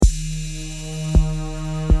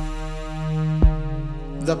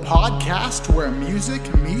the podcast where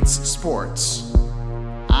music meets sports.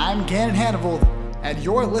 I'm Gannon Hannavold, and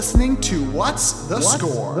you're listening to What's the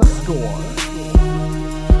Score?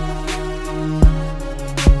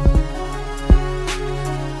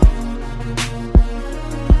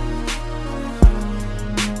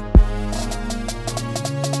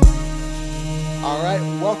 All right,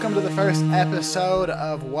 welcome to the first episode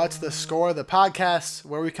of What's the Score, the podcast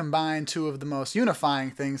where we combine two of the most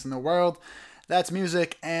unifying things in the world. That's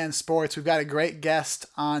music and sports. We've got a great guest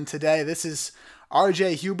on today. This is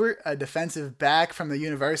RJ Hubert, a defensive back from the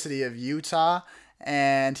University of Utah,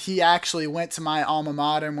 and he actually went to my alma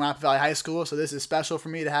mater, Moapa Valley High School, so this is special for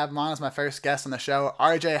me to have him on as my first guest on the show.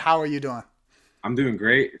 RJ, how are you doing? I'm doing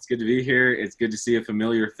great. It's good to be here. It's good to see a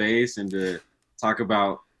familiar face and to talk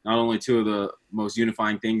about not only two of the most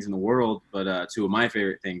unifying things in the world, but two of my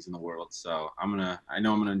favorite things in the world. So I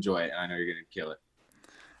know I'm gonna enjoy it, and I know you're gonna kill it.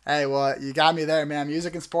 Hey, well, you got me there, man.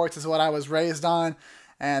 Music and sports is what I was raised on.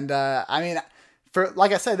 And,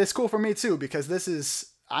 like I said, this is cool for me, too,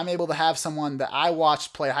 because I'm able to have someone that I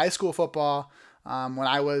watched play high school football when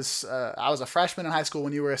I was a freshman in high school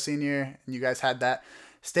when you were a senior, and you guys had that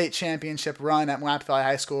state championship run at Moapa Valley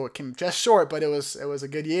High School. It came just short, but it was a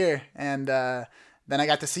good year. And then I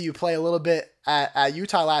got to see you play a little bit at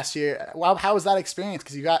Utah last year. Wow, how was that experience?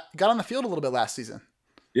 Because you got on the field a little bit last season.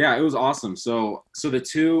 Yeah, it was awesome. So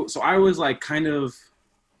I was like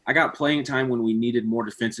I got playing time when we needed more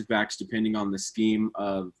defensive backs depending on the scheme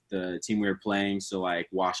of the team we were playing. So like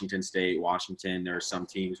Washington State, Washington, there are some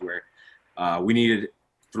teams where we needed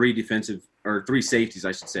three safeties,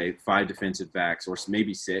 I should say, 5 defensive backs, or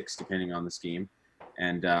maybe 6 depending on the scheme.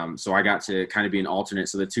 And so I got to kind of be an alternate.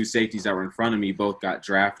 So the 2 safeties that were in front of me both got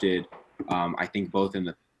drafted, I think both in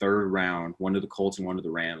the 3rd round, one to the Colts and one to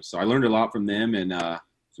the Rams. So I learned a lot from them, and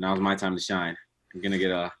so now's my time to shine. I'm going to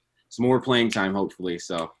get some more playing time, hopefully,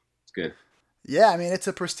 so it's good. Yeah, I mean, it's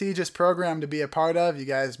a prestigious program to be a part of. You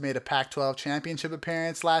guys made a Pac-12 championship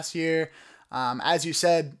appearance last year. As you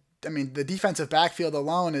said, I mean, the defensive backfield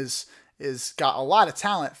alone is got a lot of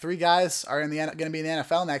talent. 3 guys are going to be in the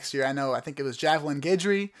NFL next year. I think it was Javelin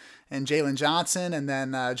Guidry and Jalen Johnson, and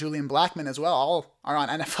then Julian Blackman as well. All are on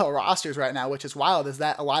NFL rosters right now, which is wild. Is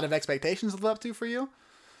that a lot of expectations to live up to for you?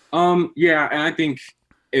 Yeah, and I think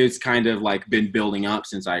it's kind of like been building up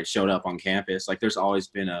since I showed up on campus. Like there's always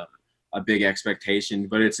been a big expectation,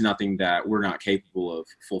 but it's nothing that we're not capable of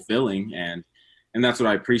fulfilling. And that's what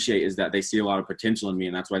I appreciate, is that they see a lot of potential in me.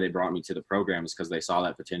 And that's why they brought me to the program, is because they saw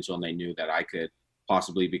that potential and they knew that I could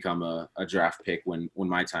possibly become a draft pick when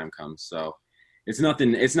my time comes. So it's not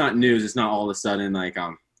news. It's not all of a sudden like,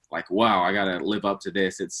 I'm like, wow, I got to live up to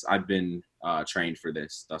this. I've been trained for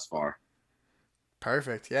this thus far.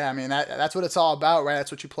 Perfect. Yeah, I mean, that's what it's all about, right?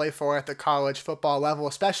 That's what you play for at the college football level.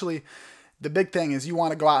 Especially the big thing is you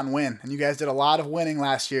want to go out and win. And you guys did a lot of winning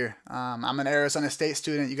last year. I'm an Arizona State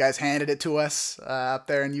student. You guys handed it to us up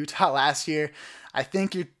there in Utah last year. I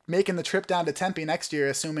think you're making the trip down to Tempe next year,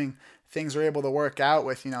 assuming things are able to work out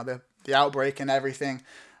with, the outbreak and everything.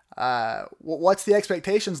 What's the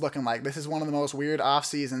expectations looking like? This is one of the most weird off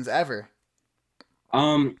seasons ever.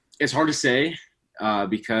 It's hard to say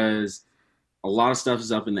because a lot of stuff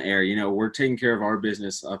is up in the air. We're taking care of our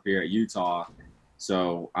business up here at Utah.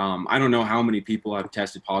 So I don't know how many people have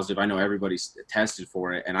tested positive. I know everybody's tested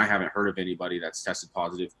for it, and I haven't heard of anybody that's tested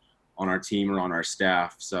positive on our team or on our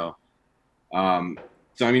staff. So I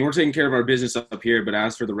mean, we're taking care of our business up here, but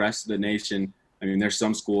as for the rest of the nation, I mean, there's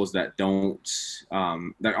some schools that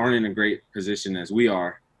that aren't in a great position as we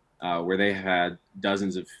are, where they had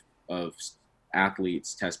dozens of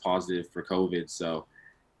athletes test positive for COVID. So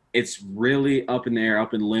it's really up in the air,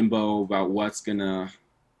 up in limbo about what's gonna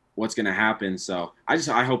happen. So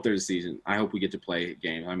I hope there's a season. I hope we get to play a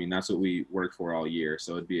game. I mean, that's what we worked for all year.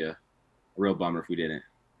 So it'd be a real bummer if we didn't.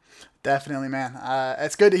 Definitely, man.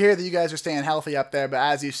 It's good to hear that you guys are staying healthy up there. But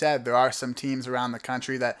as you said, there are some teams around the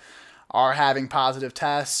country that are having positive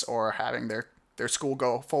tests or having their school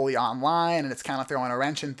go fully online, and it's kind of throwing a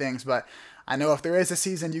wrench in things. But I know if there is a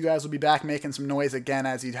season, you guys will be back making some noise again,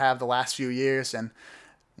 as you have the last few years. And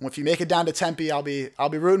if you make it down to Tempe, I'll be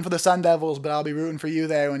rooting for the Sun Devils, but I'll be rooting for you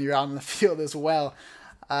there when you're out on the field as well.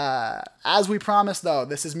 As we promised, though,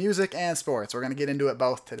 this is music and sports. We're going to get into it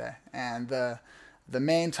both today. And the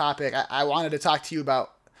main topic, I wanted to talk to you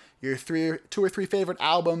about your 2 or 3 favorite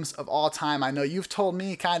albums of all time. I know you've told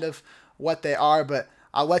me kind of what they are, but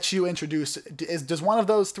I'll let you introduce. Does one of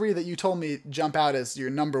those 3 that you told me jump out as your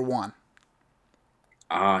number 1?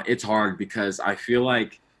 It's hard because I feel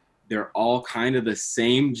like they're all kind of the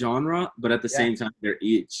same genre, but at the same time, they're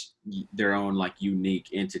each their own like unique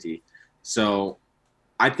entity. So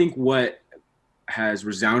I think what has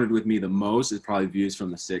resounded with me the most is probably Views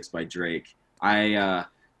from the Six by Drake.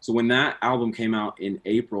 So when that album came out in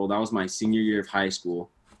April, that was my senior year of high school.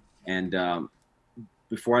 And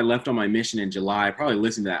before I left on my mission in July, I probably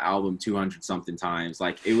listened to that album 200 something times.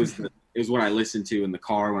 Like it was what I listened to in the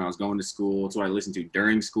car when I was going to school. It's what I listened to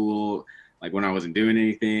during school, like when I wasn't doing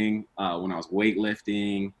anything, when I was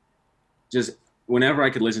weightlifting, just whenever I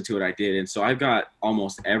could listen to it, I did. And so I've got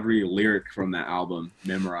almost every lyric from that album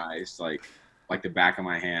memorized, like the back of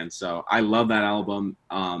my hand. So I love that album.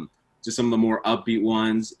 Just some of the more upbeat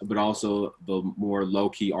ones, but also the more low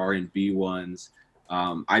key R&B ones.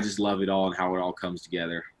 I just love it all and how it all comes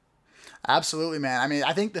together. Absolutely, man. I mean,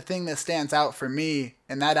 I think the thing that stands out for me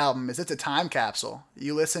in that album is it's a time capsule.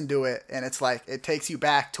 You listen to it, and it's like it takes you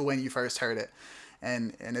back to when you first heard it.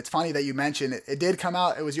 And it's funny that you mentioned it. It did come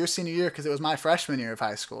out. It was your senior year because it was my freshman year of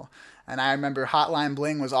high school. And I remember Hotline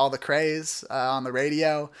Bling was all the craze on the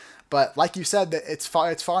radio. But like you said, that it's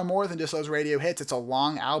far more than just those radio hits. It's a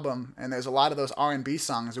long album, and there's a lot of those R&B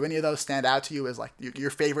songs. Do any of those stand out to you as like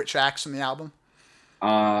your favorite tracks from the album?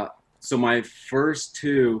 So my first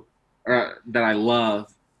two that I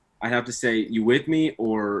love, I have to say "You With Me"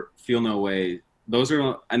 or "Feel No Way." Those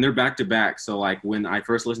are, and they're back to back. So like when I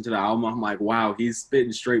first listened to the album, I'm like, wow, he's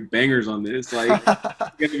spitting straight bangers on this. Like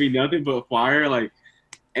it's gonna be nothing but fire. Like,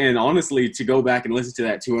 and honestly, to go back and listen to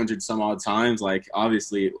that 200 some odd times, like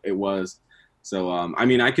obviously it was. So I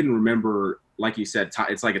mean, I can remember, like you said,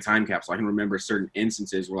 it's like a time capsule. I can remember certain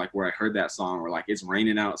instances where I heard that song, where like it's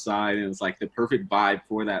raining outside and it's like the perfect vibe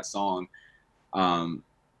for that song.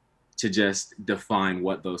 To just define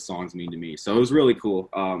what those songs mean to me. So it was really cool.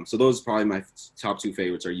 So those are probably my top two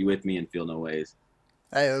favorites are "You With Me" and "Feel No Ways."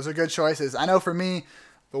 Hey, those are good choices. I know for me,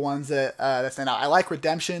 the ones that stand out. I like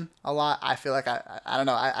Redemption a lot. I feel like I don't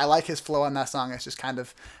know. I like his flow on that song. It's just kind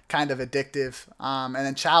of addictive. And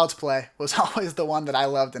then Child's Play was always the one that I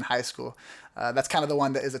loved in high school. That's kind of the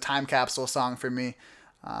one that is a time capsule song for me.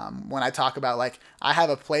 When I talk about like I have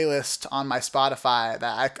a playlist on my Spotify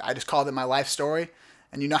that I just called it my life story.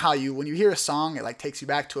 And you know how when you hear a song, it like takes you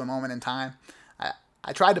back to a moment in time.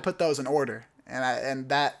 I tried to put those in order, and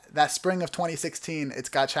that spring of 2016, it's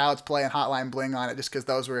got Child's Play and Hotline Bling on it, just because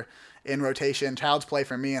those were in rotation. Child's Play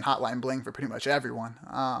for me and Hotline Bling for pretty much everyone.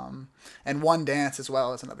 And One Dance as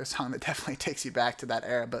well is another song that definitely takes you back to that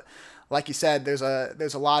era. But like you said, there's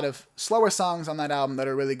a lot of slower songs on that album that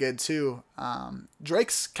are really good too.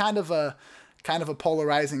 Drake's kind of a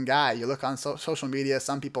polarizing guy. You look on social media,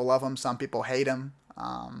 some people love him, some people hate him.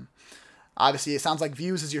 Obviously, it sounds like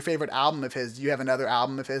Views is your favorite album of his. Do you have another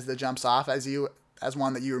album of his that jumps off as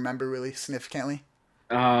one that you remember really significantly?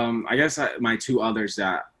 I guess my two others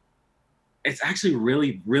that it's actually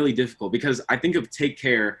really, really difficult because I think of Take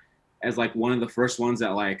Care as like one of the first ones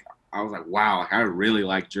that like I was like, wow, I really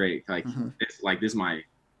like Drake. Like this is my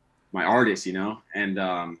artist, you know?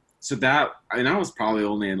 And so that, and I was probably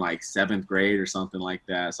only in like 7th grade or something like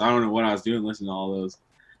that. So I don't know what I was doing listening to all those.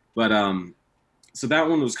 But so that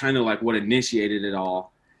one was kind of like what initiated it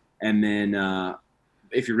all. And then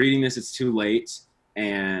if you're reading this, It's Too Late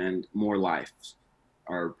and More Life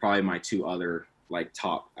are probably my two other like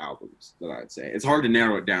top albums that I'd say. It's hard to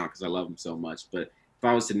narrow it down because I love him so much. But if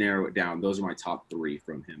I was to narrow it down, those are my top 3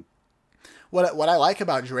 from him. What I like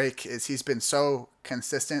about Drake is he's been so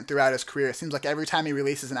consistent throughout his career. It seems like every time he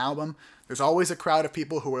releases an album, there's always a crowd of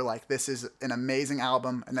people who are like, this is an amazing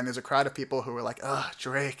album. And then there's a crowd of people who are like, ugh,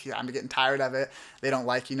 Drake, yeah, I'm getting tired of it. They don't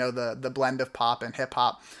like, the blend of pop and hip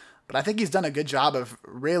hop. But I think he's done a good job of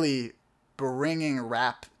really bringing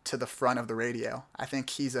rap to the front of the radio. I think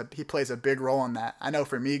he plays a big role in that. I know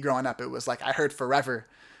for me growing up, it was like I heard Forever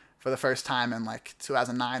for the first time in like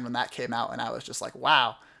 2009 when that came out. And I was just like,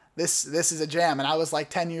 wow. This is a jam, and I was like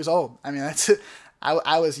 10 years old. I mean,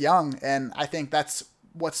 I was young, and I think that's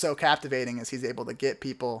what's so captivating is he's able to get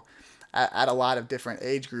people at a lot of different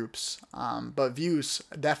age groups. But Views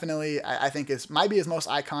definitely, I think might be his most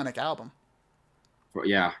iconic album.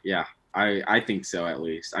 Yeah, I think so at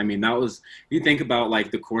least. I mean, that was, you think about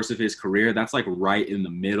like the course of his career, that's like right in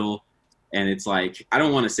the middle, and it's like I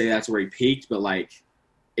don't want to say that's where he peaked, but like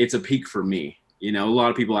it's a peak for me. You know, a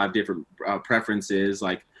lot of people have different preferences,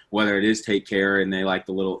 like whether it is Take Care and they like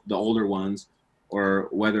the older ones, or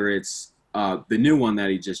whether it's the new one that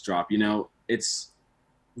he just dropped. You know,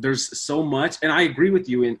 there's so much, and I agree with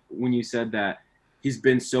you when you said that he's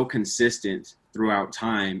been so consistent throughout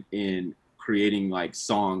time in creating like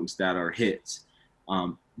songs that are hits.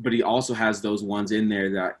 But he also has those ones in there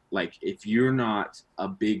that like if you're not a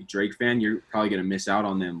big Drake fan, you're probably gonna miss out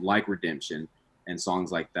on them, like Redemption and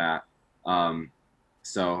songs like that.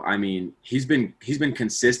 So I mean, he's been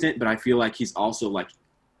consistent, but I feel like he's also like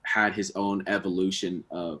had his own evolution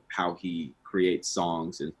of how he creates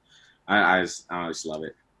songs, and I just love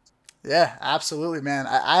it. Yeah, absolutely, man.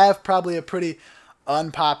 I have probably a pretty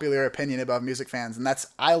unpopular opinion about music fans, and that's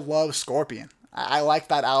I love Scorpion. I like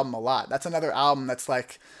that album a lot. That's another album that's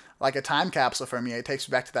like a time capsule for me. It takes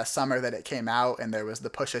me back to that summer that it came out, and there was the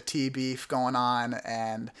Pusha T beef going on,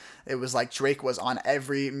 and it was like Drake was on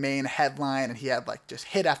every main headline, and he had like just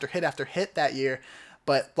hit after hit after hit that year.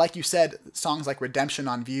 But like you said, songs like Redemption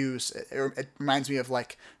on Views, it reminds me of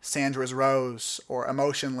like Sandra's Rose or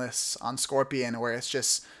Emotionless on Scorpion, where it's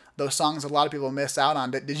just those songs a lot of people miss out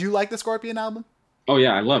on. Did you like the Scorpion album? Oh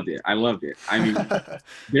yeah, I loved it. I loved it. I mean,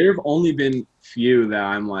 there have only been few that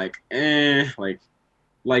I'm like,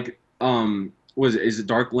 was is it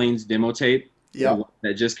Dark Lane's demo tape, the Yep. one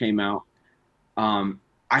that just came out? I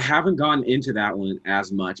haven't gotten into that one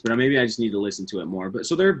as much, but maybe I just need to listen to it more. But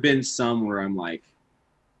so there have been some where I'm like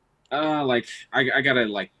I gotta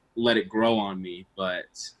like let it grow on me. But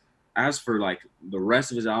as for like the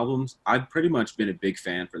rest of his albums, I've pretty much been a big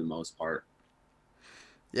fan for the most part.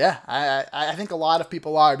 Yeah, I think a lot of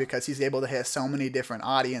people are because he's able to hit so many different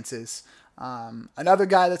audiences. Another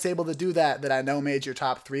guy that's able to do that I know made your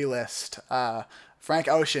top three list, Frank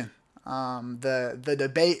Ocean. The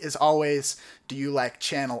debate is always, do you like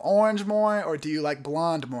Channel Orange more or do you like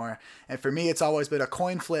Blonde more? And for me, it's always been a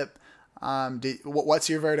coin flip. What's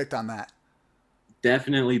your verdict on that?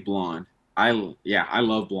 Definitely Blonde. I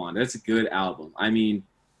love Blonde. That's a good album. I mean,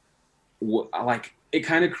 like it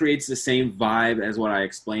kind of creates the same vibe as what I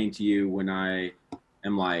explained to you when I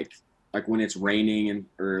am like when it's raining and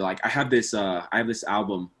or like I have this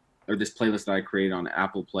album or this playlist that I created on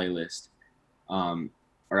Apple playlist um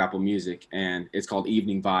or Apple Music, and it's called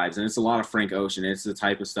Evening Vibes, and it's a lot of Frank Ocean. It's the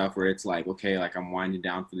type of stuff where it's like, okay, like I'm winding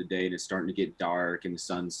down for the day and it's starting to get dark and the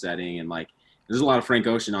sun's setting, and like there's a lot of Frank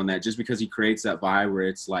Ocean on that just because he creates that vibe where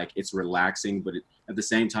it's like it's relaxing, but at the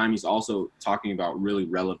same time he's also talking about really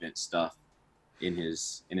relevant stuff in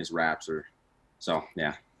his raps or so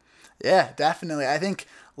yeah. Yeah, definitely. I think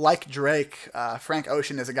like Drake, Frank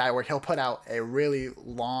Ocean is a guy where he'll put out a really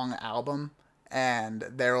long album, and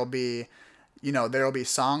there will be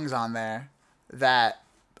songs on there that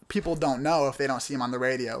people don't know if they don't see him on the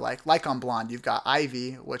radio. Like on Blonde, you've got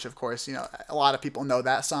Ivy, which of course a lot of people know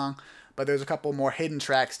that song, but there's a couple more hidden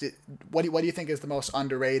tracks. What do you think is the most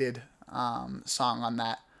underrated song on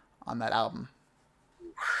that album?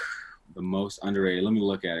 The most underrated, let me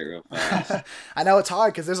look at it real fast. I know it's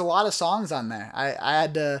hard because there's a lot of songs on there. I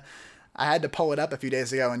had to pull it up a few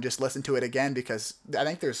days ago and just listen to it again because I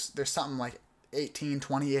think there's something like 18,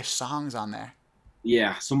 20-ish songs on there.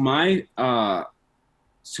 Yeah, so my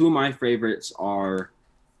two of my favorites are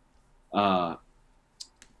uh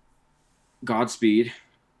Godspeed.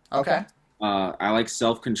 Okay. I like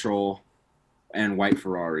Self Control and White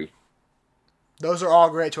Ferrari. Those are all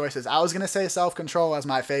great choices. I was gonna say Self Control as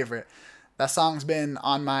my favorite. That song's been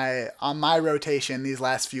on my rotation these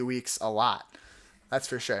last few weeks a lot. That's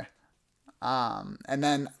for sure. And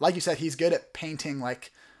then, like you said, he's good at painting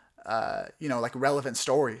like relevant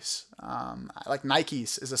stories. Like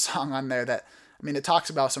Nikes is a song on there that, I mean, it talks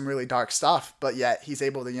about some really dark stuff, but yet he's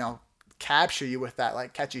able to, capture you with that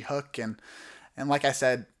like catchy hook. And like I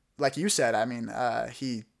said, like you said, I mean,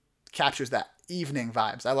 he captures that evening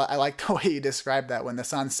vibes. I like the way you described that when the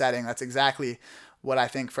sun's setting. That's exactly what I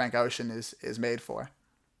think Frank Ocean is made for.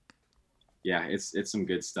 Yeah, it's some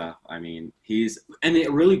good stuff. I mean, he's and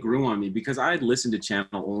it really grew on me because I had listened to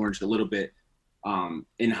Channel Orange a little bit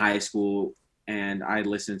in high school, and I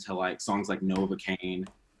listened to like songs like Novocaine.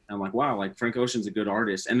 And I'm like, wow, like Frank Ocean's a good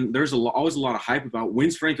artist, and there's always a lot of hype about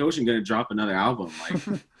when's Frank Ocean gonna drop another album.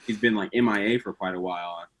 Like he's been like MIA for quite a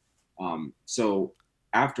while. So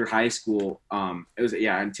after high school, it was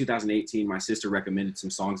yeah in 2018. My sister recommended some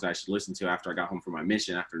songs that I should listen to after I got home from my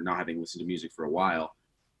mission after not having listened to music for a while.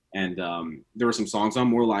 And there were some songs on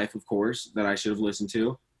More Life, of course, that I should have listened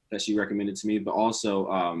to that she recommended to me, but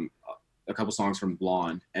also a couple songs from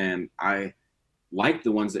Blonde. And I liked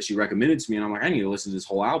the ones that she recommended to me. And I'm like, I need to listen to this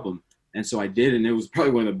whole album. And so I did. And it was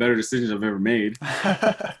probably one of the better decisions I've ever made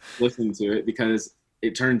listening to it because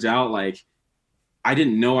it turns out like I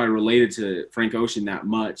didn't know I related to Frank Ocean that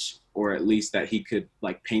much, or at least that he could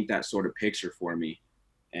like paint that sort of picture for me.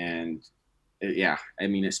 And yeah, I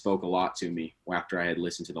mean, it spoke a lot to me after I had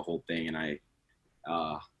listened to the whole thing, and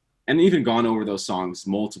uh, and even gone over those songs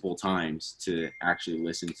multiple times to actually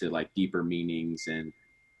listen to like deeper meanings and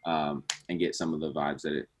get some of the vibes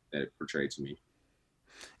that it portrayed to me.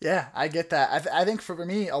 Yeah, I get that. I think for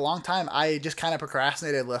me, a long time, I just kind of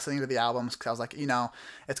procrastinated listening to the albums because I was like,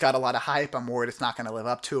 it's got a lot of hype. I'm worried it's not going to live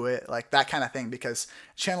up to it, like that kind of thing. Because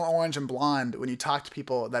Channel Orange and Blonde, when you talk to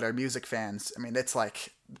people that are music fans, I mean, it's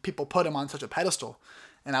like people put them on such a pedestal.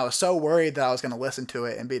 And I was so worried that I was going to listen to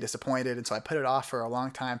it and be disappointed. And so I put it off for a long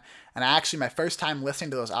time. And actually, my first time listening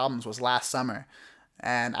to those albums was last summer.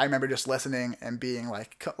 And I remember just listening and being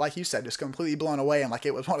like you said, just completely blown away, and like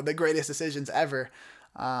it was one of the greatest decisions ever.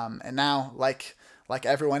 And now, like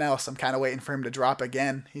everyone else, I'm kind of waiting for him to drop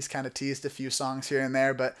again. He's kind of teased a few songs here and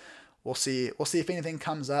there, but we'll see. We'll see if anything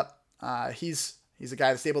comes up. He's a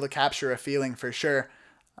guy that's able to capture a feeling for sure.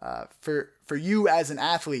 For you as an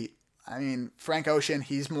athlete, I mean, Frank Ocean,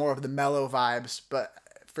 he's more of the mellow vibes, but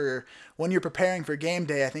for when you're preparing for game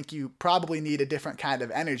day, I think you probably need a different kind of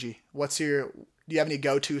energy. Do you have any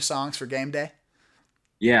go-to songs for game day?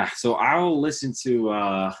 Yeah, so I'll listen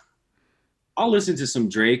to some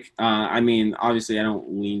Drake. I mean, obviously, I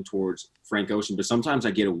don't lean towards Frank Ocean, but sometimes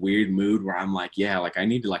I get a weird mood where I'm like, yeah, like I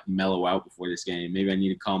need to like mellow out before this game. Maybe I need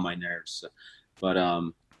to calm my nerves. But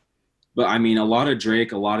but I mean, a lot of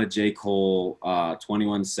Drake, a lot of J. Cole,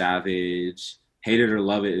 21 Savage, Hate It or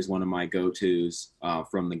Love It is one of my go-tos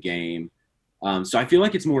from the game. So I feel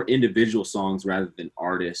like it's more individual songs rather than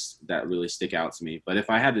artists that really stick out to me. But if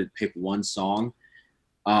I had to pick one song,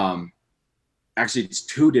 um, actually it's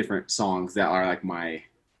two different songs that are like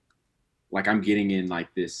I'm getting in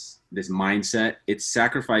like this mindset. It's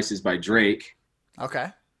Sacrifices by Drake, Okay.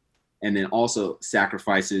 and then also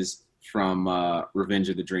Sacrifices from Revenge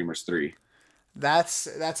of the Dreamers 3. That's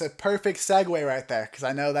a perfect segue right there because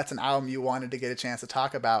I know that's an album you wanted to get a chance to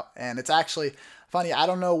talk about, and it's actually funny. I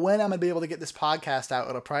don't know when I'm gonna be able to get this podcast out.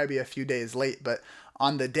 It'll probably be a few days late, but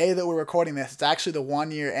on the day that we're recording this, it's actually the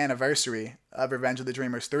 1 year anniversary of Revenge of the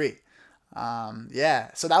Dreamers 3. Yeah,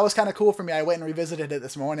 so that was kind of cool for me. I went and revisited it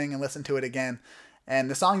this morning and listened to it again. And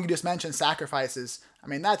the song you just mentioned, "Sacrifices," I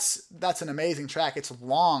mean that's an amazing track. It's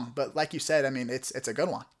long, but like you said, I mean it's a good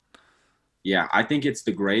one. Yeah, I think it's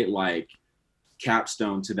the great like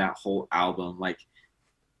capstone to that whole album. Like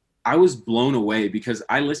I was blown away because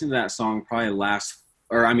I listened to that song probably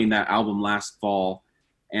that album last fall,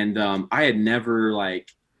 and I had never like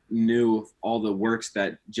knew all the works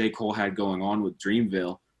that J. Cole had going on with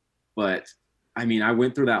Dreamville, but I mean, I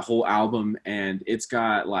went through that whole album and it's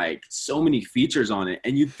got like so many features on it,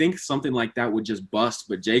 and you'd think something like that would just bust,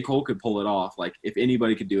 but J. Cole could pull it off. Like if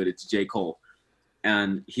anybody could do it, it's J. Cole.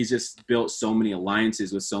 And he's just built so many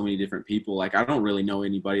alliances with so many different people. Like I don't really know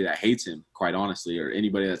anybody that hates him, quite honestly, or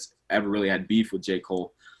anybody that's ever really had beef with J.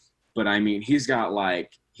 Cole. But I mean, he's got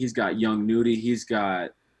Young Nudie, he's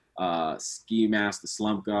got Ski Mask, the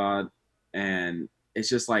Slump God, and it's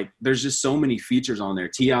just like there's just so many features on there.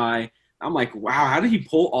 Ti, I'm like, wow, how did he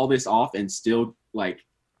pull all this off and still like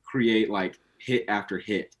create like hit after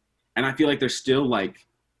hit? And I feel like they're still like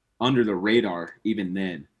under the radar even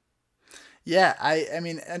then. Yeah, I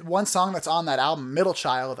mean, and one song that's on that album, "Middle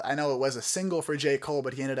Child," I know it was a single for J. Cole,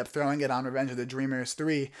 but he ended up throwing it on Revenge of the Dreamers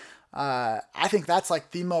 3. I think that's like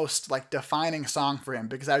the most like defining song for him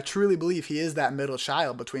because I truly believe he is that middle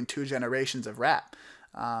child between two generations of rap.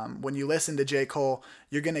 When you listen to J. Cole,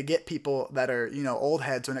 you're gonna get people that are old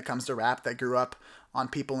heads when it comes to rap that grew up on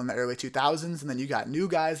people in the early 2000s, and then you got new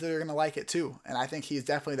guys that are gonna like it too. And I think he's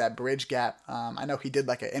definitely that bridge gap. I know he did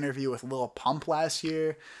like an interview with Lil Pump last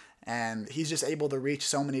year, and he's just able to reach um,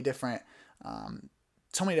 so many different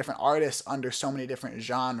artists under so many different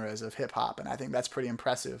genres of hip hop, and I think that's pretty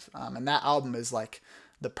impressive. And that album is like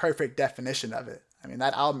the perfect definition of it. I mean,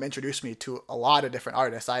 that album introduced me to a lot of different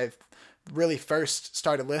artists. I've really first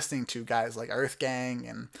started listening to guys like Earth Gang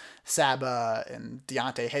and Saba and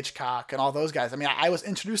Deontay Hitchcock and all those guys. I mean, I was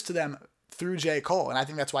introduced to them through J. Cole, and I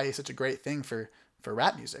think that's why he's such a great thing for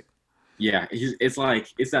rap music. Yeah, it's like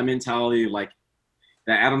it's that mentality like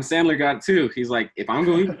that Adam Sandler got too. He's like, if I'm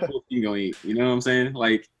going to eat, you going to eat. You know what I'm saying?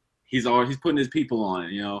 Like he's putting his people on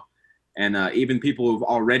it, and even people who've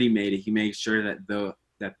already made it, he makes sure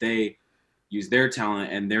that they use their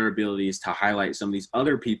talent and their abilities to highlight some of these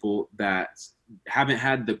other people that haven't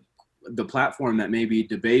had the platform that maybe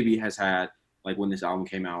DaBaby has had, like when this album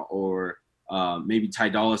came out, or maybe Ty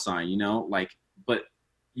Dolla Sign, like, but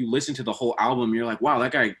you listen to the whole album, you're like, wow,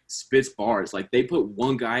 that guy spits bars. Like they put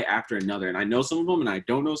one guy after another, and I know some of them, and I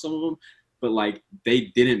don't know some of them, but like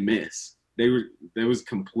they didn't miss. There was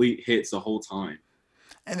complete hits the whole time.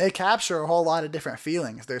 And they capture a whole lot of different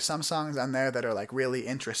feelings. There's some songs on there that are like really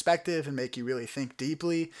introspective and make you really think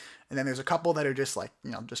deeply, and then there's a couple that are just like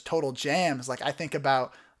just total jams. Like I think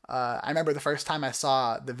about, I remember the first time I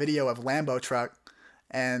saw the video of Lambo Truck,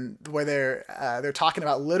 and where they're talking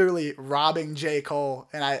about literally robbing J. Cole,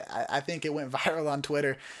 and I think it went viral on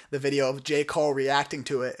Twitter, the video of J. Cole reacting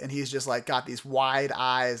to it, and he's just like got these wide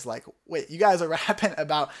eyes, like, wait, you guys are rapping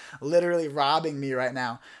about literally robbing me right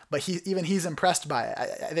now, but he's impressed by it.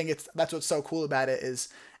 I think that's what's so cool about it is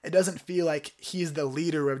it doesn't feel like he's the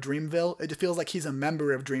leader of Dreamville. It just feels like he's a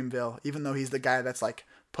member of Dreamville, even though he's the guy that's like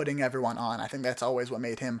putting everyone on. I think that's always what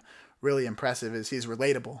made him really impressive is he's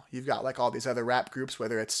relatable. You've got like all these other rap groups,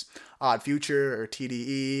 whether it's Odd Future or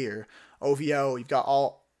TDE or OVO. You've got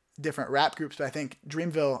all different rap groups, but I think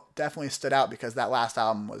Dreamville definitely stood out because that last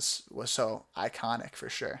album was so iconic for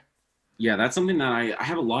sure. Yeah, that's something that I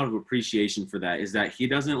have a lot of appreciation for. That is that he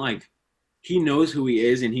doesn't like, he knows who he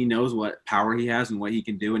is and he knows what power he has and what he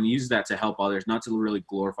can do, and he uses that to help others, not to really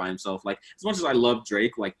glorify himself. Like, as much as I love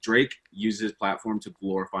Drake, like Drake uses his platform to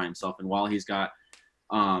glorify himself, and while he's got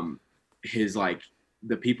his like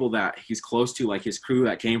the people that he's close to, like his crew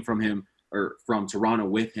that came from him or from Toronto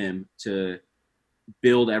with him to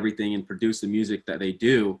build everything and produce the music that they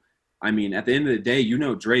do. I mean, at the end of the day, you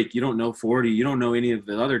know Drake, you don't know 40, you don't know any of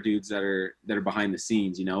the other dudes that are behind the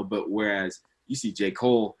scenes, you know. But whereas you see J.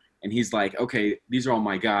 Cole and he's like, okay, these are all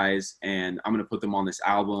my guys and I'm gonna put them on this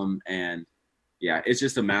album, and yeah, it's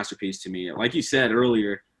just a masterpiece to me. Like you said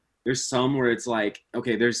earlier, there's some where it's like,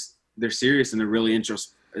 okay, they're serious and they're really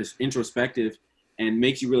introspective and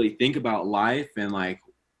makes you really think about life and like,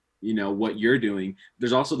 you know, what you're doing.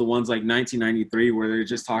 There's also the ones like 1993 where they're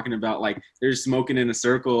just talking about like they're just smoking in a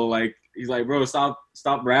circle. Like he's like, bro, stop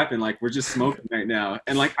rapping. Like we're just smoking right now.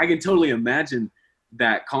 And like I can totally imagine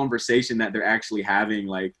that conversation that they're actually having.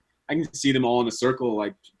 Like I can see them all in a circle,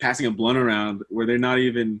 like passing a blunt around where they're not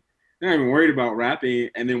even worried about rapping.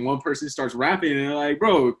 And then one person starts rapping and they're like,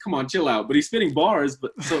 bro, come on, chill out. But he's spitting bars.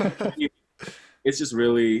 But so it's just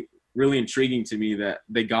really, really intriguing to me that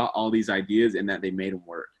they got all these ideas and that they made them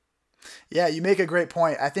work. Yeah, you make a great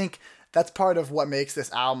point. I think that's part of what makes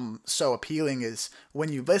this album so appealing is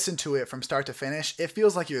when you listen to it from start to finish, it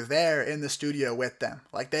feels like you're there in the studio with them.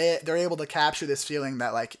 Like they're able to capture this feeling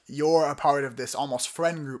that like you're a part of this almost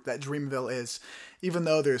friend group that Dreamville is, even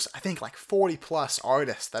though there's I think like 40 plus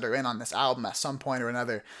artists that are in on this album at some point or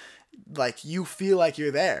another. Like you feel like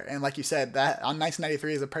you're there, and like you said, that on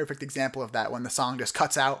 1993 is a perfect example of that when the song just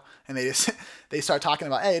cuts out and they start talking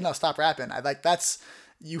about, hey, no, stop rapping. I like that's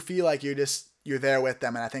you feel like you're there with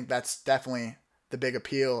them, and I think that's definitely the big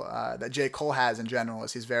appeal that J. Cole has in general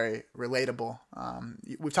is he's very relatable.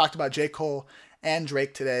 We've talked about J. Cole and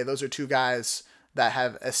Drake today. Those are two guys that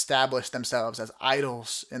have established themselves as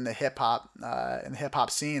idols in the hip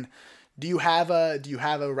hop scene. Do you have a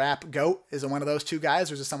rap GOAT? Is it one of those two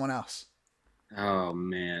guys or is it someone else? Oh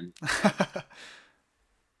man.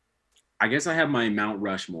 I guess I have my Mount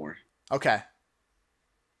Rushmore. Okay.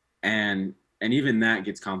 And even that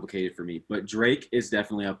gets complicated for me. But Drake is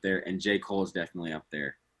definitely up there and J. Cole is definitely up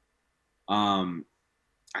there. I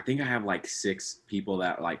think I have like 6 people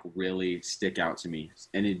that like really stick out to me.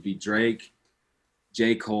 And it'd be Drake,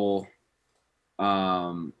 J. Cole,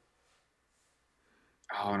 and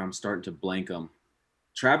I'm starting to blank them.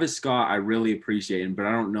 Travis Scott, I really appreciate him, but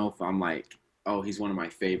I don't know if I'm like, oh, he's one of my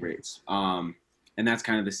favorites. And that's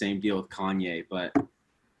kind of the same deal with Kanye. But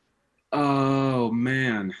oh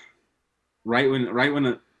man, right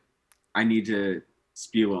when I need to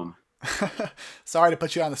spew him. Sorry to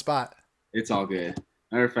put you on the spot. It's all good.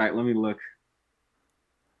 Matter of fact, let me look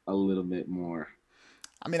a little bit more.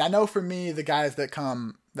 I mean, I know for me, the guys that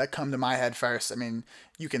come to my head first. I mean,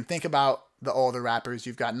 you can think about the older rappers.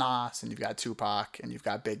 You've got Nas and you've got Tupac and you've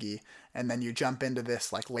got Biggie, and then you jump into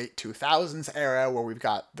this like late 2000s era where we've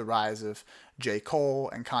got the rise of J. Cole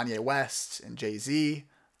and Kanye West and Jay-Z.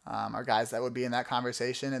 Are guys that would be in that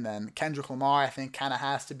conversation, and then Kendrick Lamar, I think, kind of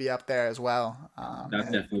has to be up there as well. That's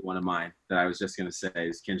definitely one of mine that I was just gonna say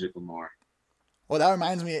is Kendrick Lamar. Well, that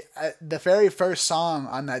reminds me, the very first song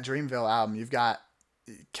on that Dreamville album, you've got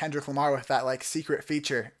Kendrick Lamar with that like secret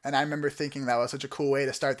feature, and I remember thinking that was such a cool way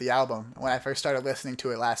to start the album. When I first started listening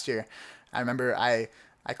to it last year, I remember I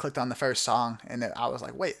clicked on the first song and I was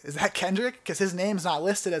like, wait, is that Kendrick? Because his name's not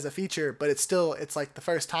listed as a feature, but it's like the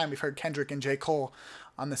first time we've heard Kendrick and J. Cole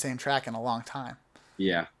on the same track in a long time.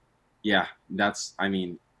 Yeah, that's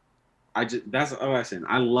listen.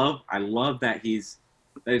 I love that that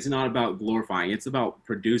it's not about glorifying. It's about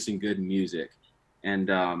producing good music, and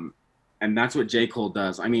that's what J. Cole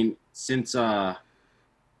does. I mean, since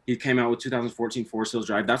he came out with 2014 Forest Hills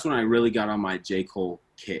Drive, that's when I really got on my J. Cole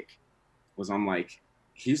kick. I'm like,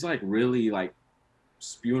 he's like really like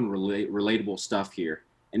spewing relatable stuff here.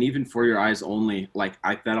 And even For Your Eyes Only, like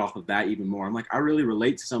I fed off of that even more. I'm like, I really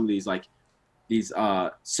relate to some of these these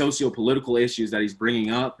socio-political issues that he's bringing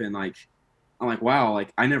up, and like I'm like, wow,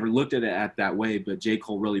 like I never looked at it at that way, but J.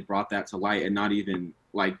 Cole really brought that to light, and not even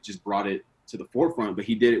like just brought it to the forefront, but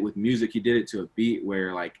he did it with music. He did it to a beat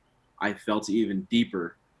where like I felt it even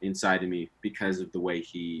deeper inside of me because of the way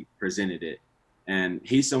he presented it. And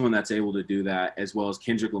he's someone that's able to do that, as well as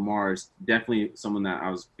Kendrick Lamar is definitely someone that I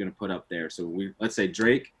was going to put up there. So let's say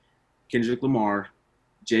Drake, Kendrick Lamar,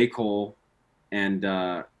 J. Cole, and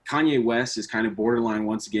Kanye West is kind of borderline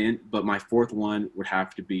once again, but my fourth one would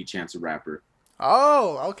have to be Chance the Rapper.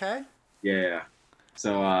 Oh, okay. Yeah.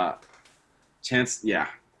 So Chance, yeah.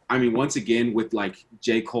 I mean, once again, with like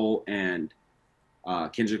J. Cole and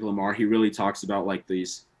Kendrick Lamar, he really talks about like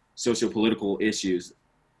these socio-political issues,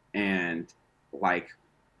 and like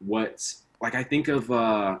like I think of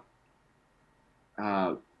I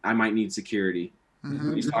might need security.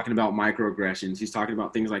 Mm-hmm. He's talking about microaggressions. He's talking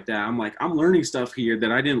about things like that. I'm like, I'm learning stuff here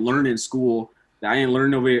that I didn't learn in school, that I didn't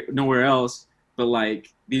learn nowhere else. But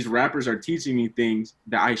like these rappers are teaching me things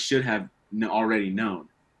that I should have already known.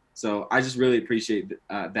 So I just really appreciate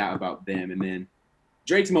that about them. And then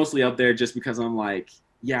Drake's mostly up there just because I'm like,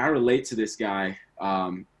 yeah, I relate to this guy.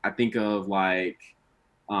 I think of like,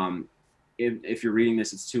 if you're reading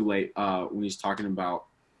this, it's too late. When he's talking about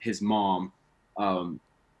his mom,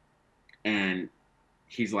 and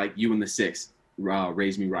he's like, "You and the six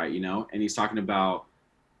raised me right," you know. And he's talking about,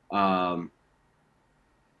 how's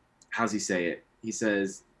he say it? He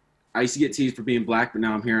says, "I used to get teased for being black, but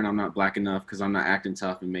now I'm here and I'm not black enough because I'm not acting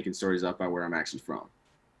tough and making stories up about where I'm actually from."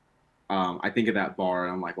 I think of that bar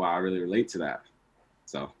and I'm like, wow, I really relate to that.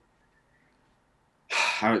 So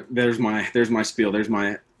there's my spiel. There's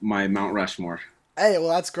my Mount Rushmore. Hey, well,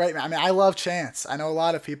 that's great, man. I mean, I love Chance. I know a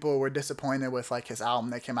lot of people were disappointed with like his album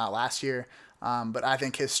that came out last year, but I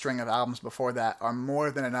think his string of albums before that are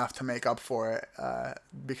more than enough to make up for it,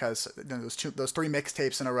 because those three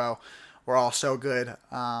mixtapes in a row were all so good.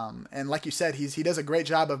 And like you said, he does a great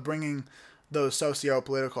job of bringing those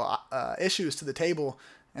socio-political issues to the table.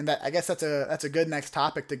 And that, I guess that's a good next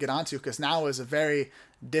topic to get onto, because now is a very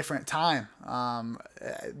different time.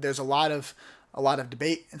 There's a lot of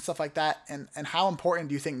debate and stuff like that. And how important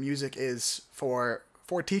do you think music is for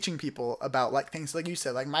teaching people about like things like you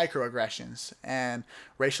said, like microaggressions and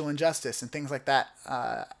racial injustice and things like that?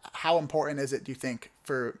 How important is it, do you think,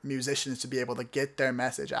 for musicians to be able to get their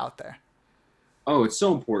message out there? Oh, it's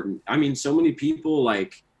so important. I mean, so many people,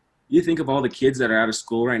 like, you think of all the kids that are out of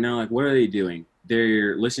school right now, like, what are they doing?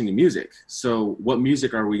 They're listening to music. So what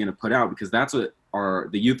music are we going to put out? Because that's what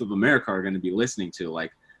the youth of America are going to be listening to.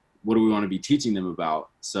 Like, what do we want to be teaching them about?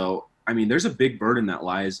 So, I mean, there's a big burden that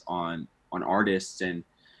lies on artists and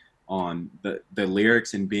on the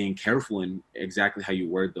lyrics, and being careful in exactly how you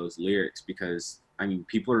word those lyrics, because, I mean,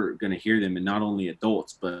 people are going to hear them, and not only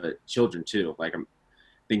adults, but children too. Like, I'm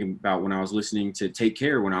thinking about when I was listening to Take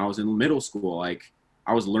Care when I was in middle school, like,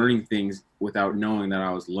 I was learning things without knowing that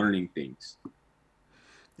I was learning things.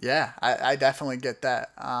 Yeah, I definitely get that.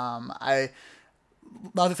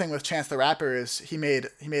 Another thing with Chance the Rapper is he made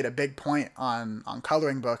a big point on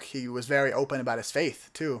Coloring Book. He was very open about his faith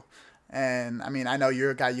too. And I mean, I know you're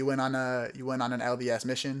a guy. You went on an LDS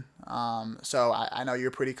mission, so I know you're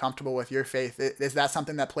pretty comfortable with your faith. Is that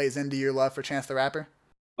something that plays into your love for Chance the Rapper?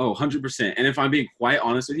 Oh, 100%. And if I'm being quite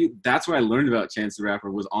honest with you, that's what I learned about Chance the Rapper,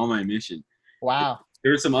 was on my mission. Wow.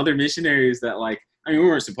 There were some other missionaries that, like, I mean, we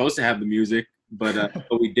weren't supposed to have the music, but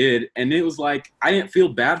we did. And it was like, I didn't feel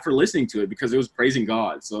bad for listening to it because it was praising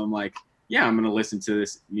God. So I'm like, yeah, I'm going to listen to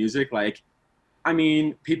this music. Like, I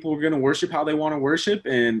mean, people are going to worship how they want to worship.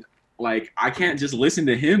 And like, I can't just listen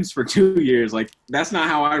to hymns for 2 years. Like, that's not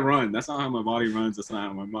how I run. That's not how my body runs. That's not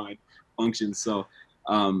how my mind functions. So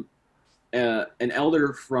an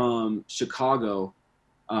elder from Chicago,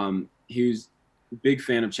 he was a big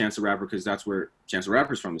fan of Chance the Rapper because that's where Chance the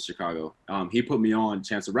Rapper's from, is Chicago. He put me on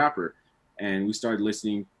Chance the Rapper, and we started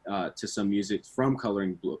listening to some music from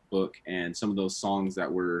Coloring Book and some of those songs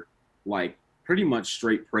that were like pretty much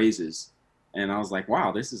straight praises. And I was like,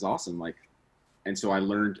 wow, this is awesome. Like, and so I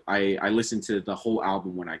listened to the whole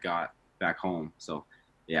album when I got back home. So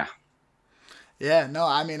yeah. Yeah, no,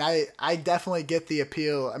 I mean, I definitely get the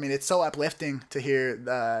appeal. I mean, it's so uplifting to hear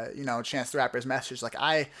Chance the Rapper's message. Like,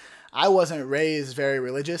 I wasn't raised very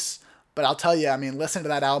religious, but I'll tell you, I mean, listening to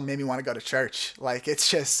that album made me want to go to church. Like,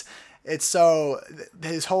 it's so,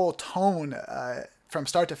 his whole tone, from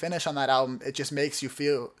start to finish on that album, it just makes you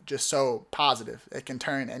feel just so positive. It can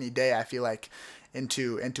turn any day, I feel like,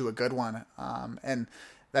 into a good one. And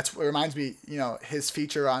that's what reminds me, his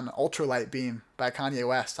feature on Ultralight Beam by Kanye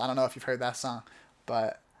West. I don't know if you've heard that song,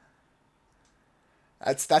 but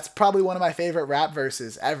That's probably one of my favorite rap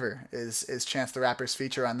verses ever. Is Chance the Rapper's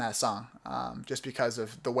feature on that song? Just because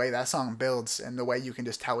of the way that song builds and the way you can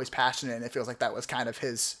just tell he's passionate, and it feels like that was kind of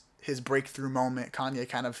his breakthrough moment. Kanye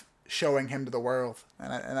kind of showing him to the world,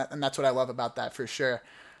 and that's what I love about that for sure.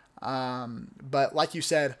 But like you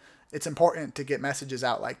said, it's important to get messages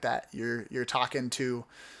out like that. You're talking to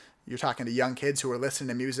young kids who are listening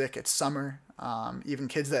to music. It's summer. Even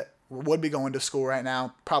kids that would be going to school right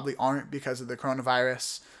now probably aren't because of the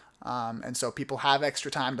coronavirus. And so people have extra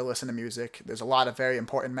time to listen to music. There's a lot of very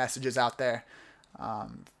important messages out there.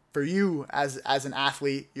 For you as an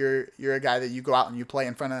athlete, you're a guy that you go out and you play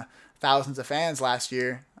in front of thousands of fans last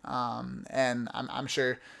year. And I'm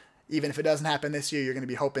sure even if it doesn't happen this year, you're going to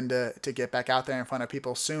be hoping to get back out there in front of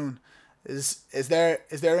people soon. Is there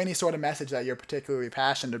any sort of message that you're particularly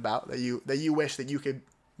passionate about that you wish that you could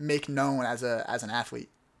make known as an athlete?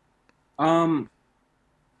 Um,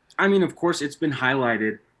 I mean, of course, it's been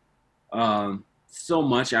highlighted so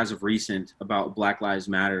much as of recent about Black Lives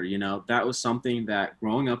Matter. You know, that was something that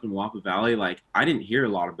growing up in Wappa Valley, like I didn't hear a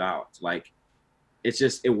lot about. Like, it's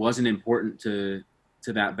just it wasn't important to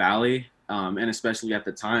that valley, and especially at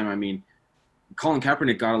the time. I mean, Colin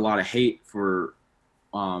Kaepernick got a lot of hate for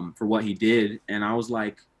what he did, and I was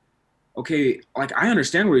like, okay, like I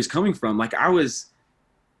understand where he's coming from. Like I was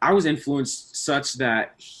influenced such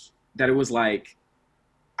that it was like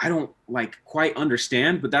I don't like quite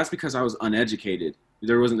understand, but that's because I was uneducated.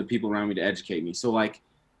 There wasn't the people around me to educate me. So like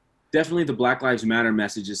definitely the Black Lives Matter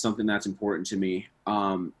message is something that's important to me.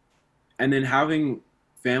 And then having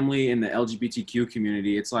family in the LGBTQ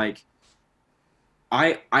community, it's like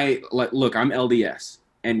I like look, I'm LDS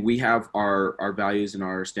and we have our values and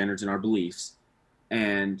our standards and our beliefs.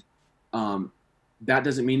 And that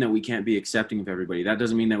doesn't mean that we can't be accepting of everybody. That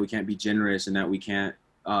doesn't mean that we can't be generous and that we can't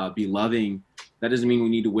be loving. That doesn't mean we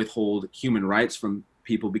need to withhold human rights from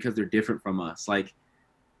people because they're different from us. Like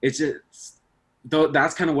it's just, though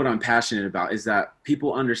that's kind of what I'm passionate about is that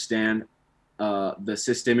people understand the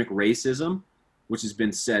systemic racism, which has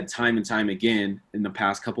been said time and time again in the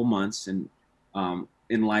past couple months. And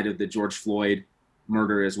in light of the George Floyd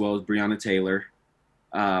murder, as well as Breonna Taylor,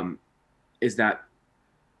 is that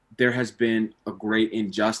there has been a great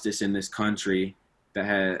injustice in this country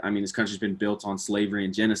this country's been built on slavery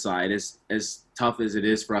and genocide. As tough as it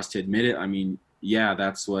is for us to admit it, I mean, yeah,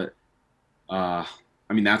 that's what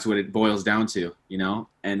it boils down to, you know?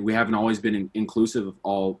 And we haven't always been inclusive of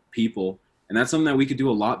all people. And that's something that we could do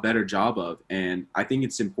a lot better job of. And I think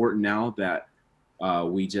it's important now that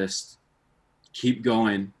we just keep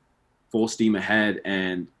going full steam ahead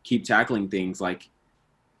and keep tackling things. Like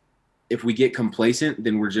if we get complacent,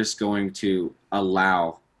 then we're just going to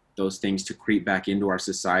allow those things to creep back into our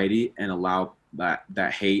society and allow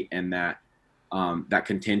that hate and that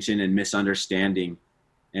contention and misunderstanding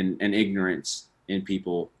and ignorance in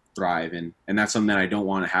people thrive. And that's something that I don't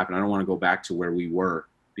want to happen. I don't want to go back to where we were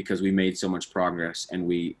because we made so much progress and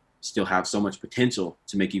we still have so much potential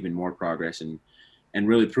to make even more progress and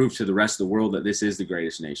really prove to the rest of the world that this is the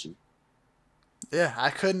greatest nation. Yeah, I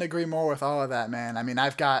couldn't agree more with all of that, man. I mean,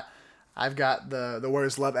 I've got the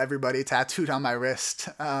words "love everybody" tattooed on my wrist.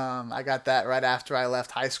 I got that right after I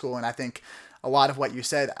left high school, and I think a lot of what you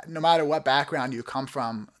said, no matter what background you come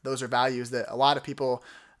from, those are values that a lot of people,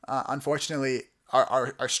 unfortunately,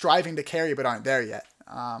 are striving to carry but aren't there yet.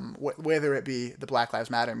 Whether it be the Black Lives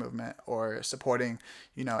Matter movement or supporting,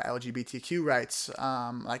 LGBTQ rights,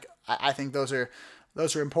 I think those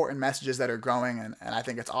are important messages that are growing, and I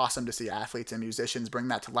think it's awesome to see athletes and musicians bring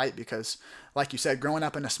that to light because, like you said, growing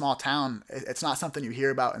up in a small town, it's not something you hear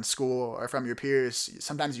about in school or from your peers.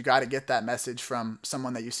 Sometimes you got to get that message from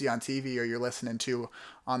someone that you see on TV or you're listening to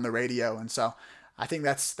on the radio, and so I think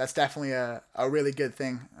that's definitely a really good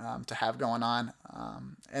thing to have going on,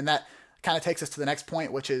 and that kind of takes us to the next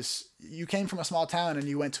point, which is you came from a small town and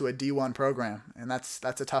you went to a D1 program, and that's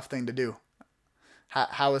a tough thing to do.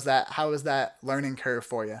 How was that? How was that learning curve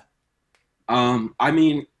for you? I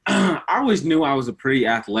mean, I always knew I was a pretty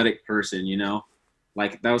athletic person, you know,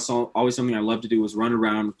 like that was always something I loved to do was run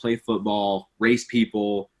around, play football, race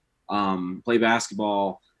people, play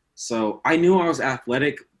basketball. So I knew I was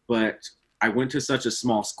athletic, but I went to such a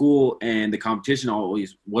small school and the competition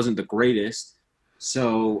always wasn't the greatest.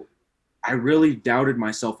 So I really doubted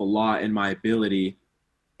myself a lot in my ability.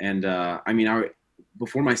 And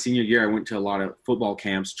before my senior year, I went to a lot of football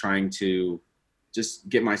camps trying to just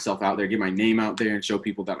get myself out there, get my name out there and show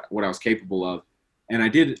people that what I was capable of. And I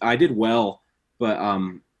did well, but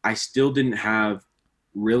I still didn't have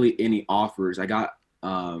really any offers. I got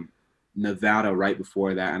Nevada right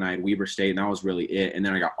before that, and I had Weber State, and that was really it. And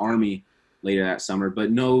then I got Army later that summer, but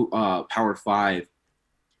no Power 5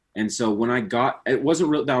 And so when it wasn't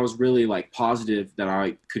real that I was really like positive that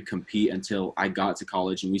I could compete until I got to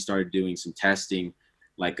college and we started doing some testing,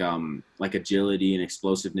 like agility and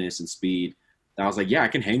explosiveness and speed. That I was like, yeah, I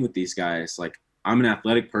can hang with these guys. Like I'm an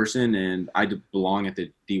athletic person and I belong at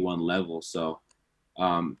the D1 level. So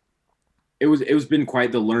um, it was been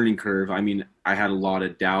quite the learning curve. I mean, I had a lot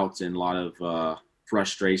of doubts and a lot of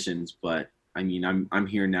frustrations, but I mean, I'm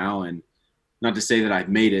here now, and not to say that I've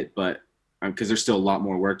made it, but because there's still a lot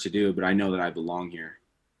more work to do, but I know that I belong here.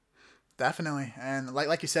 Definitely, and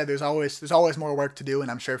like you said, there's always more work to do,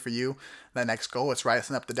 and I'm sure for you, that next goal is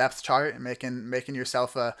rising up the depth chart and making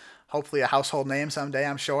yourself a hopefully a household name someday.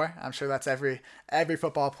 I'm sure that's every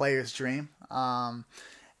football player's dream.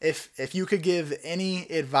 If you could give any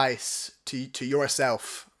advice to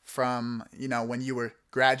yourself from when you were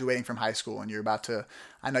graduating from high school and you're about to,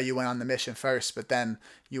 I know you went on the mission first, but then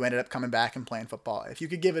you ended up coming back and playing football. If you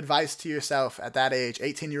could give advice to yourself at that age,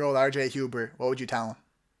 18-year-old RJ Hubert, what would you tell him?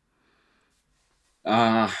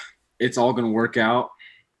 Uh, it's all going to work out.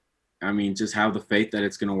 I mean, just have the faith that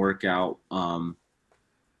it's going to work out.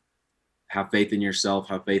 Have faith in yourself,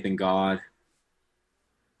 have faith in God,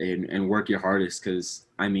 and work your hardest. Because,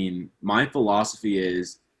 I mean, my philosophy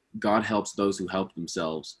is God helps those who help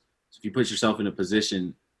themselves. So if you put yourself in a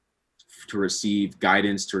position to receive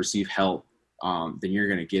guidance, to receive help, then you're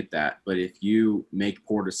going to get that. But if you make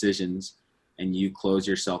poor decisions and you close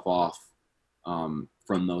yourself off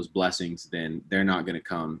from those blessings, then they're not going to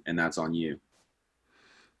come, and that's on you.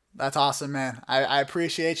 That's awesome, man. I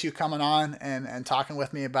appreciate you coming on and talking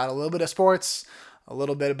with me about a little bit of sports, a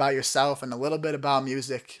little bit about yourself, and a little bit about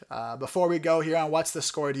music. Before we go here on What's the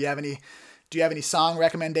Score, do you have any song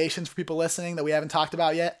recommendations for people listening that we haven't talked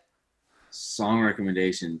about yet? Song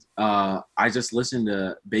recommendations. I just listened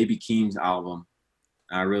to Baby Keem's album.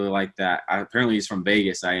 I really like that. Apparently he's from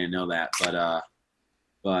Vegas. I didn't know that,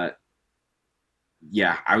 but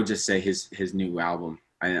yeah, I would just say his new album.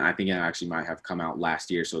 I think it actually might have come out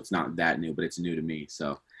last year, so it's not that new, but it's new to me.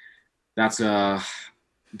 So that's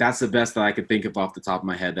that's the best that I could think of off the top of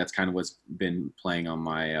my head. That's kind of what's been playing on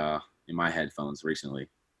my in my headphones recently.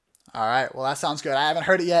 All right. Well, that sounds good. I haven't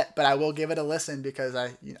heard it yet, but I will give it a listen because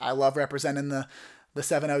I love representing the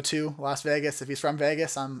 702 Las Vegas. If he's from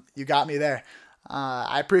Vegas, you got me there.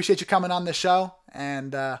 I appreciate you coming on the show,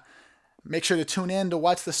 and make sure to tune in to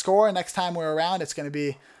What's the Score next time we're around. It's going to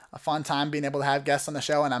be a fun time being able to have guests on the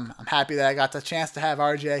show, and I'm happy that I got the chance to have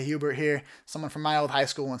RJ Hubert here, someone from my old high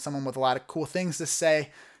school and someone with a lot of cool things to say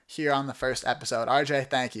here on the first episode. RJ,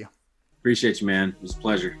 thank you. Appreciate you, man. It was a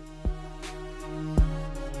pleasure.